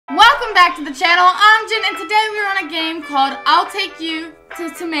Welcome back to the channel. I'm Jen, and today we're on a game called I'll Take You to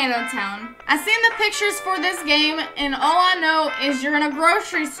Tomato Town. I've seen the pictures for this game, and all I know is you're in a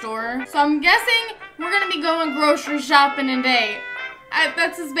grocery store. So I'm guessing we're gonna be going grocery shopping today.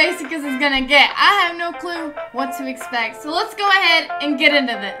 That's as basic as it's gonna get. I have no clue what to expect. So let's go ahead and get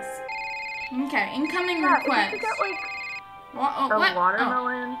into this. Okay, incoming request. What? Watermelon.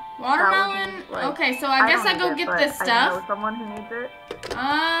 Oh. Watermelon? Like, okay, so I guess I go get this stuff. I know someone who needs it.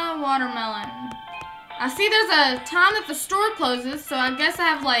 Watermelon. I see there's a time that the store closes, so I guess I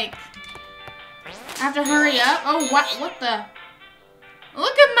have like... I have to hurry up. Oh, what the...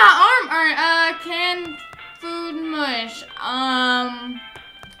 Look at my arm! Alright, canned food mush. Oh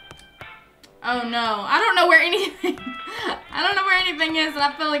no. I don't know where anything... I don't know where anything is, and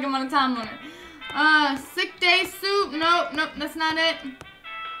I feel like I'm on a time limit. Sick day soup. Nope, that's not it.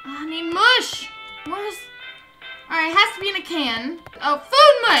 I need mush. Where's... Alright, it has to be in a can. Oh,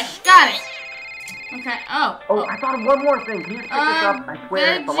 food mush. Got it. Okay, oh, I thought of one more thing. Can you pick this up? I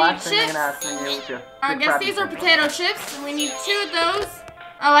swear it's the last thing I'm gonna ask from you. Just I guess these are potato chips, and we need 2 of those.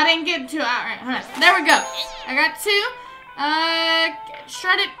 Oh, I didn't get 2. Alright, hold on. There we go. I got 2.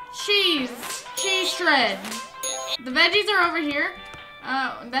 Shredded cheese. Cheese shred. The veggies are over here.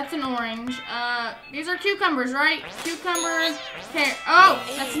 That's an orange. These are cucumbers, right? Cucumber, carrot. Oh,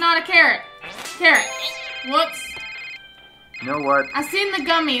 that's not a carrot. Carrot. Whoops. You know what? I seen the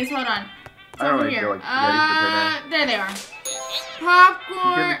gummies. Hold on. It's I don't over really here. feel like spaghetti for dinner. There they are.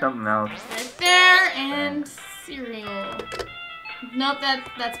 Popcorn. Give me something else. Right there, and cereal. Nope,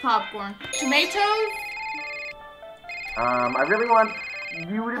 that's popcorn. Tomatoes. I really want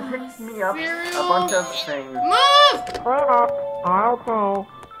you to pick me up cereal. a bunch of things. Move!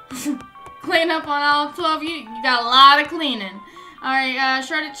 Clean up on aisle 12. You got a lot of cleaning. Alright,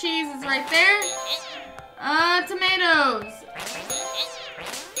 shredded cheese is right there. Tomatoes.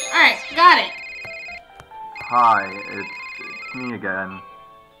 Alright, got it. Hi, it's me again.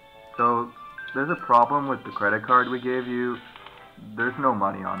 So, there's a problem with the credit card we gave you. There's no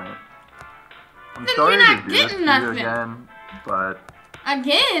money on it. I'm Then sorry you're not to do this getting to you nothing. again, but...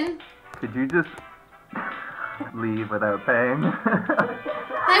 Again? Could you just leave without paying?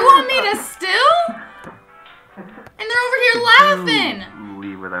 They want me to steal? And they're over here laughing.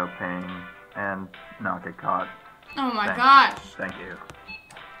 Leave without paying and not get caught. Oh my Thanks. gosh. Thank you.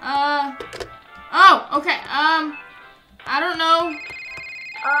 Oh, okay, I don't know.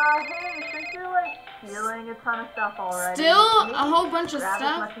 Hey, since you're like stealing a ton of stuff already, Still a whole bunch of grab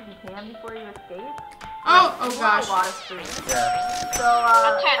stuff? as much as you can before you escape. Oh You want gosh. a lot of food. Yeah. So,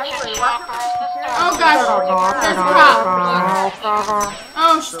 anyway, watch out. Oh gosh, there's a cop.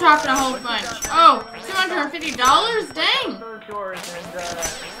 Oh, she's talking a whole bunch. Oh, $250? Dang. Those doors and,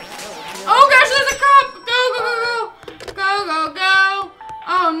 Oh gosh, there's a cop! Go, go, go, go! Go, go, go!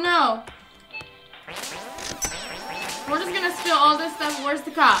 Oh no. We're just gonna steal all this stuff. Where's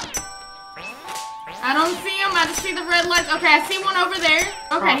the cop? I don't see him. I just see the red lights. Okay, I see one over there.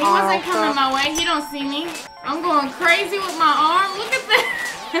 Okay, he wasn't coming my way. He don't see me. I'm going crazy with my arm. Look at this.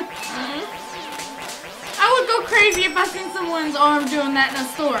 I would go crazy if I seen someone's arm doing that in a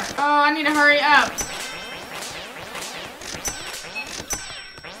store. Oh, I need to hurry up.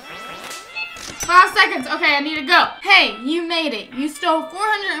 5 seconds. Okay, I need to go. Hey, you made it. You stole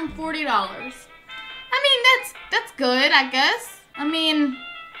 $440. I mean, that's good, I guess. I mean,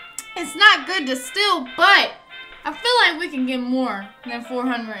 it's not good to steal, but I feel like we can get more than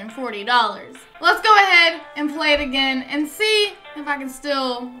 $440. Let's go ahead and play it again and see if I can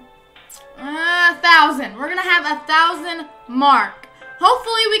steal 1,000. We're gonna have 1,000 mark.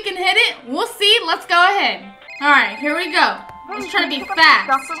 Hopefully we can hit it. We'll see. Let's go ahead. All right, here we go. Let's try to be fast.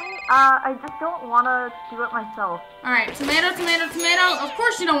 Stuff for me? I just don't want to do it myself. All right, tomato, tomato, tomato. Of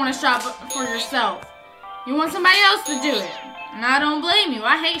course you don't want to shop for yourself. You want somebody else to do it. And I don't blame you.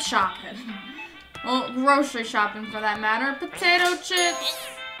 I hate shopping. Well, grocery shopping for that matter. Potato chips.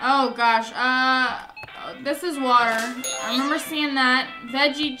 Oh gosh. This is water. I remember seeing that.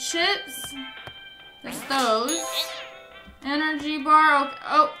 Veggie chips. There's those. Energy bar. Okay.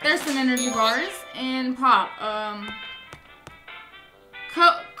 Oh, there's some energy bars. And pop.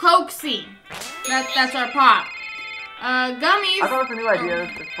 Cokesy. That's our pop. Gummies. I thought of some new ideas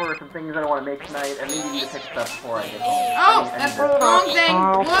for some things that I want to make tonight, and maybe you need to pick stuff before I get home. Oh, that's the wrong thing.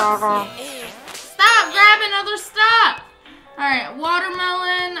 Whoops. Stop grabbing other stuff. Alright,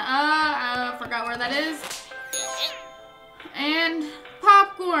 watermelon. I forgot where that is. And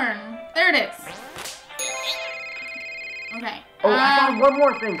popcorn. There it is. Okay. Oh, I thought of one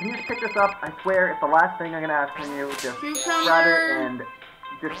more thing. Can you just pick this up? I swear it's the last thing I'm gonna ask from you. Just grab it and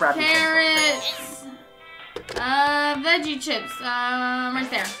just grab carrots. Veggie chips, right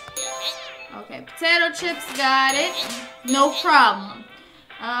there. Okay, potato chips, got it. No problem.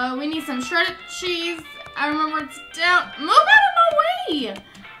 We need some shredded cheese. I remember it's down. Move out of my way!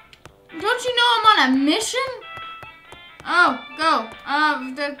 Don't you know I'm on a mission? Oh, go.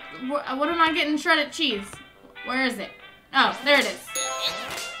 What am I getting shredded cheese? Where is it? Oh, there it is.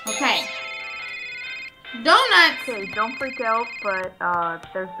 Okay. Donuts! Okay, don't freak out, but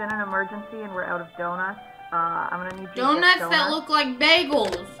there's been an emergency and we're out of donuts. I'm gonna need you to get Donuts that look like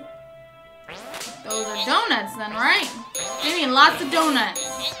bagels. Those are donuts then, right? Give me lots of donuts.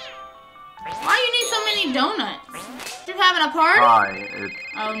 Why do you need so many donuts? You having a party? Hi, it's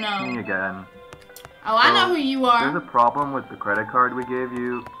Oh no. me again. Oh, I know who you There's a are. problem with the credit card we gave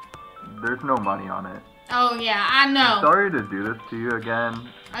you. There's no money on it. Oh yeah, I know. Sorry to do this to you again.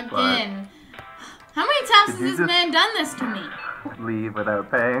 Again. How many times has Could you this just- man done this to me? Leave without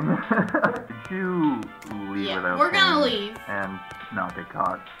paying. Did you leave Yeah, without we're paying? gonna leave. And not get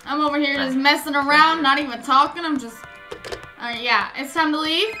caught. I'm over here just messing around, not even talking. I'm just... Alright, yeah, it's time to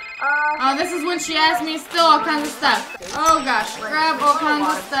leave. Oh, this is when she asked me to steal all kinds of stuff. Oh gosh, grab all kinds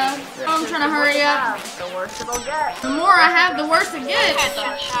of stuff. Oh, I'm trying to hurry up. The worse it'll get. The more I have, the worse it gets.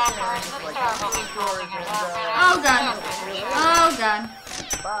 Oh god. Oh god.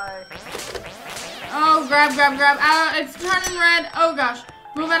 Bye. Oh, grab. It's turning red. Oh gosh.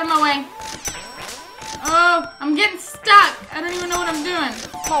 Move out of my way. Oh, I'm getting stuck. I don't even know what I'm doing.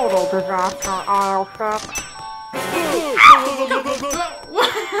 Total disaster, aisle 6.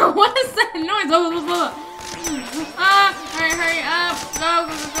 What is that noise? Alright, hurry up. Go.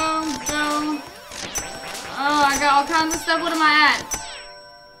 Oh, I got all kinds of stuff. What am I at?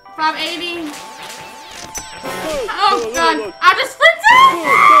 580. Oh, God. I just freaked out.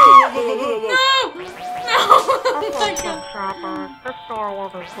 No. Oh, my God. The store will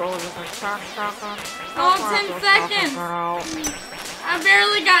be closed in 10 seconds. Oh, 10 seconds. I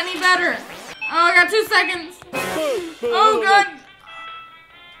barely got any better. Oh, I got 2 seconds. Oh, God.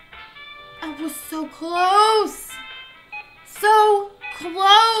 I was so close. So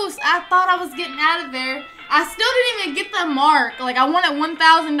close. I thought I was getting out of there. I still didn't even get the mark. Like, I wanted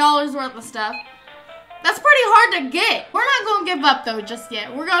 $1,000 worth of stuff. That's pretty hard to get. We're not going to give up, though, just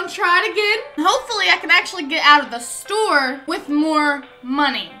yet. We're going to try it again. Hopefully, I can actually get out of the store with more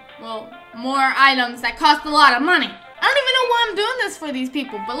money. Well, more items that cost a lot of money. I don't even know why I'm doing this for these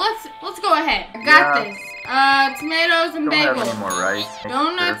people, but let's go ahead. I got this. Tomatoes and Don't have bagels. any more rice.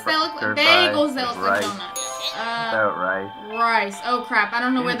 Donuts that look like Stir fry bagels that with look like rice. donuts. Without rice. Rice. Oh crap! I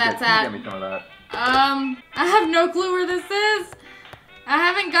don't know where that's Can you at. get me some of that? I have no clue where this is. I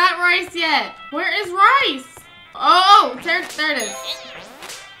haven't got rice yet. Where is rice? Oh, there it is.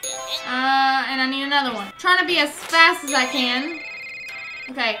 And I need another one. Trying to be as fast as I can.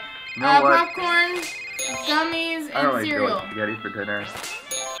 Okay. You know what? Popcorn, gummies, I don't and really feel cereal. like spaghetti for dinner.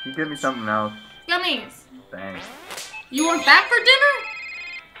 Can you give me something else? Gummies. Thanks. You want that for dinner?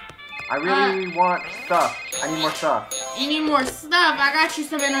 I really want stuff. I need more stuff. You need more stuff. I got you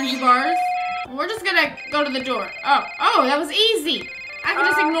some energy bars. We're just gonna go to the door. Oh, that was easy. I can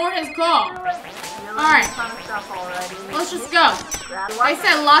just ignore his call. Alright. Let's just go. They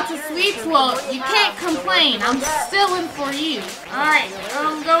said lots of sweets. Well, you can't complain. I'm still in for you. Alright,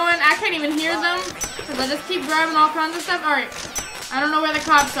 I'm going. I can't even hear them because I just keep grabbing all kinds of stuff. Alright. I don't know where the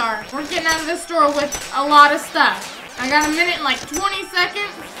cops are. We're getting out of this store with a lot of stuff. I got a minute and like 20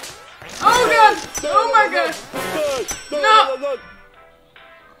 seconds. Oh god! Oh my god! No!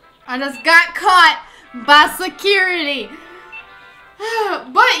 I just got caught by security.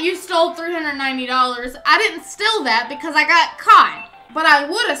 But you stole $390. I didn't steal that because I got caught. But I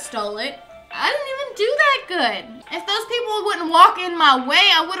would have stole it. I didn't even do that good. If those people wouldn't walk in my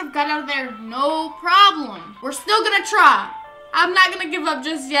way, I would have got out of there no problem. We're still gonna try. I'm not gonna give up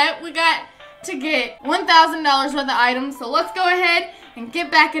just yet. We got to get $1,000 worth of items. So let's go ahead and get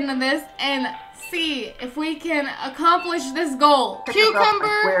back into this and see if we can accomplish this goal. Cucumber.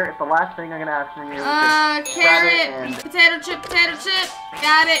 I swear, it's the last thing I'm gonna ask from you. Carrot, potato chip,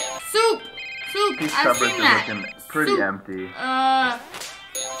 got it. Soup, These I've cupboards seen are that. looking pretty Soup. empty.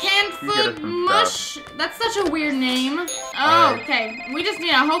 Canned You get us food some mush. That's such a weird name. Oh, Alright. okay. We just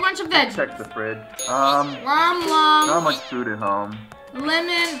need a whole bunch of veggies. Check the fridge. Rum Not lum, much food at home.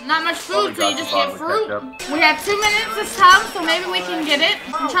 lemon, not much Only food, so you got just the get bottle of fruit. ketchup. We have 2 minutes this time, so maybe we can get it.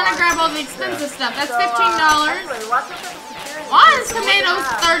 I'm trying to grab all the expensive stuff. That's $15. Why is tomatoes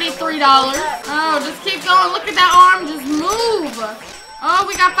 $33? Oh, just keep going. Look at that arm. Just move. Oh,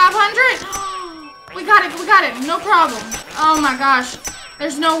 we got 500. We got it. No problem. Oh my gosh.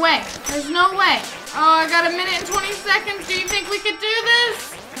 There's no way. Oh, I got a minute and 20 seconds. Do you think we could do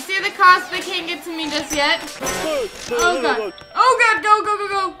this? See, pay the cost. They can't get to me just yet. Oh god. Oh god, go, go, go,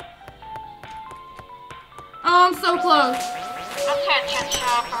 go. Oh, I'm so close. Attention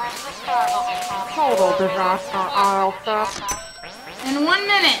shoppers, the store will be closing. Total disaster, aisle theft. In 1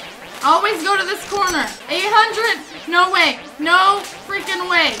 minute. Always go to this corner. 800. No way. No freaking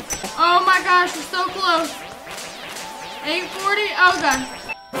way. Oh my gosh, it's so close. 840. Oh god.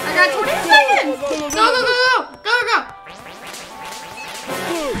 I got 20 seconds. Go, go, go, go. Go, go, go.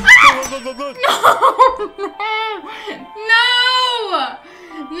 Ah! No. No.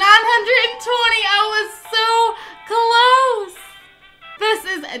 920. I was so close. This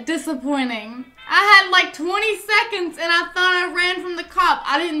is disappointing. I had like 20 seconds and I thought I ran from the cop.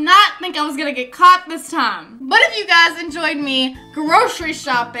 I did not think I was gonna get caught this time. But if you guys enjoyed me grocery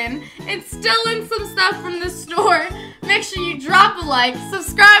shopping and stealing some stuff from the store, make sure you drop a like,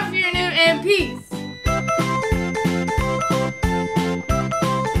 subscribe if you're new, and peace.